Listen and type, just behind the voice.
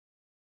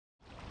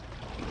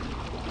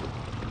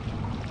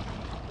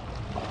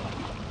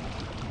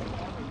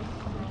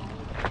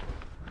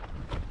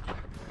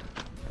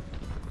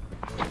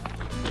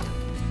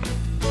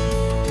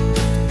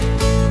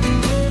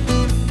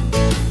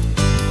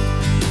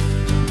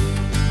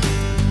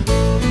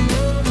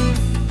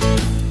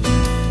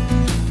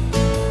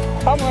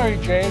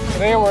Jay.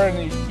 Today we're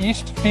in the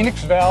East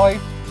Phoenix Valley.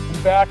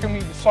 In back of me,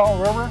 the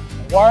Salt River.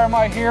 Why am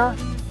I here?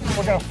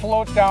 We're gonna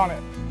float down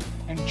it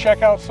and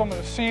check out some of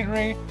the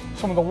scenery,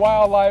 some of the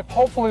wildlife.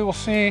 Hopefully we'll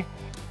see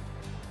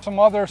some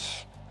other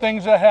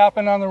things that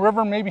happen on the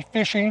river, maybe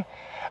fishing.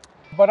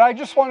 But I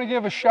just want to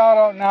give a shout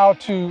out now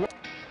to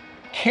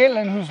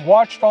Caitlin, who's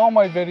watched all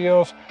my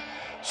videos.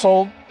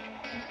 So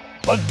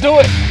let's do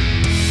it.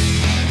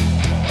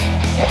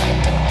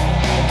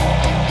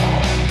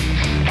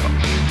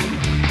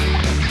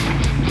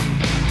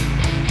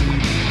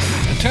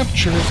 The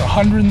temperature is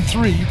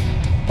 103,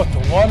 but the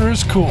water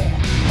is cool.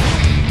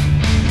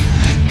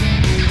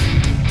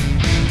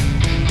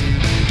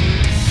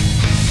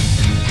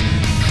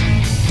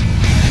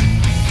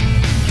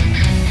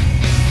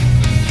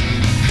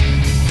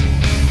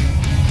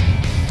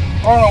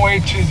 We're on our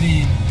way to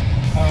the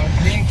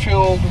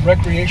Greenfield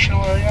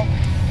recreational area,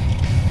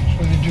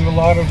 where they do a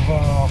lot of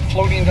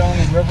floating down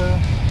the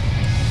river.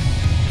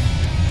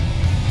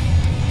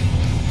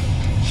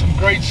 Some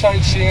great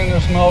sightseeing.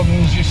 There's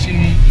mountains. You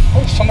see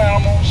some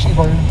animals, some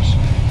birds.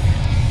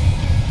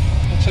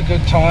 It's a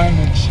good time.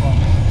 It's a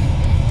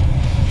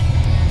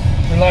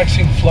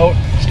relaxing float.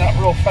 It's not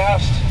real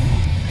fast.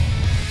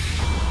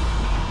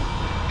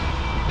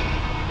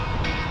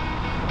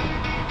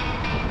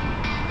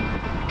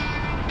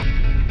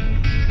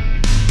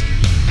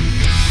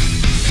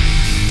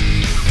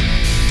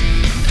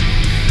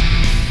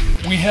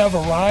 We have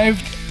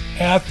arrived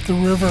at the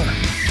river.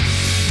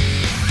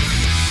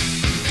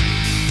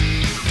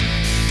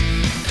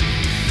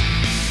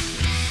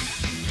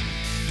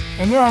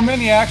 And there are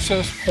many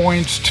access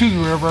points to the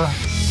river.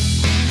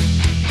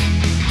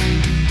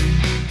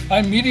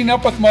 I'm meeting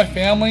up with my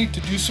family to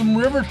do some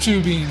river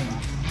tubing.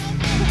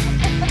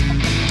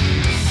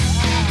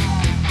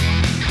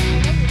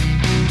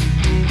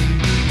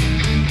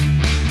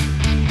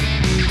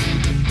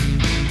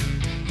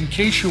 In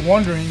case you're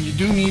wondering, you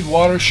do need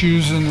water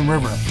shoes in the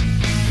river.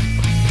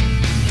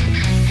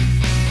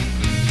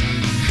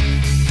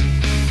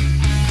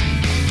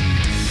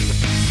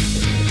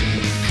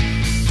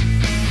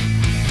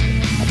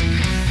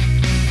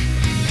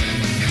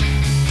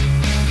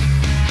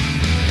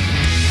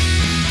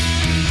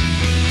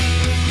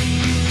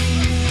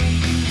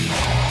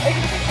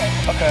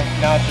 Okay,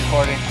 now it's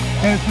recording.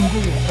 And it's in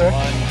video,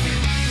 correct?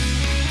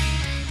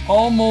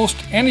 Almost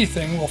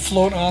anything will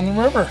float on the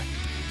river.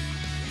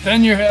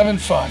 Then you're having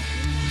fun.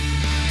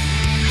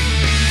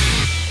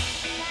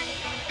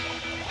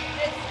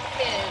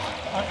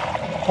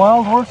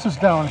 Wild horses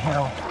down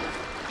here.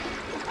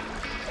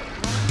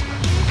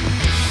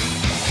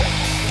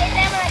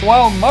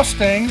 Wild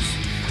mustangs.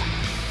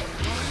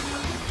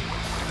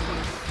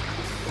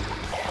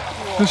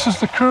 This is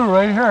the crew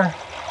right here.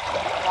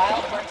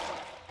 Wild horses.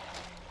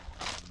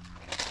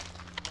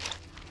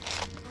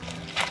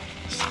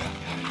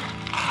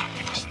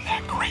 Isn't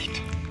that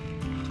great?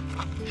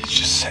 He's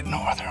just sitting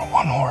over there on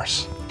one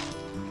horse.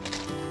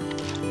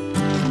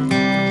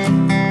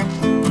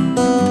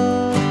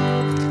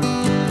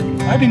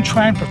 I've been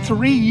trying for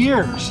 3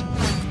 years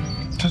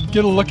to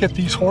get a look at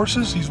these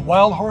horses, these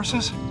wild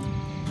horses,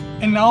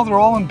 and now they're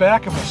all in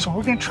back of us. So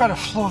we're gonna try to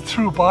float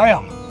through by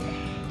them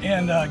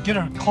and get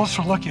a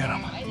closer look at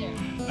them.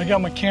 I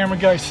got my camera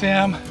guy,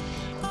 Sam.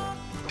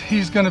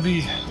 He's gonna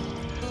be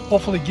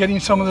hopefully getting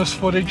some of this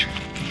footage.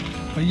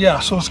 But yeah,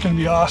 so it's gonna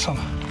be awesome.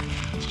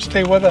 So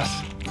stay with us.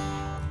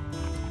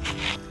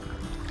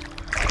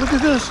 Look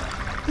at this,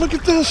 look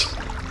at this.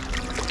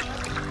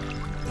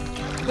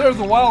 They're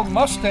the wild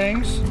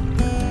mustangs.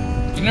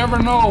 You never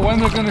know when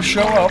they're gonna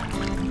show up.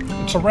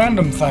 It's a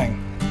random thing.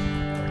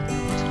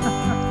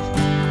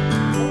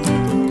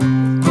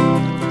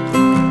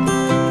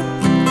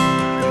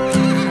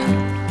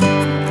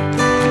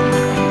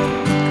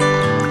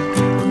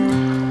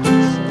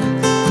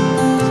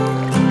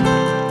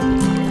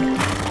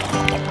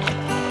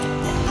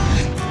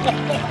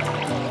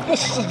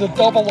 This is the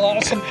double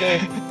awesome day.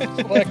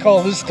 That's what I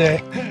call this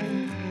day.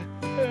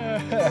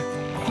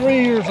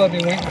 3 years I've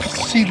been waiting to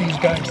see these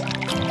guys.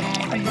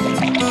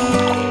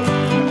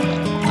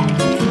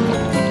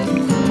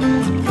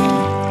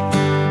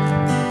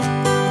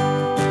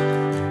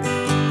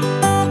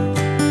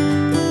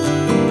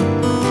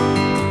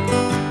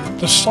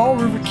 The Salt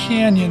River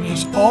Canyon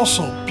is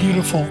also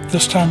beautiful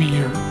this time of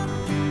year.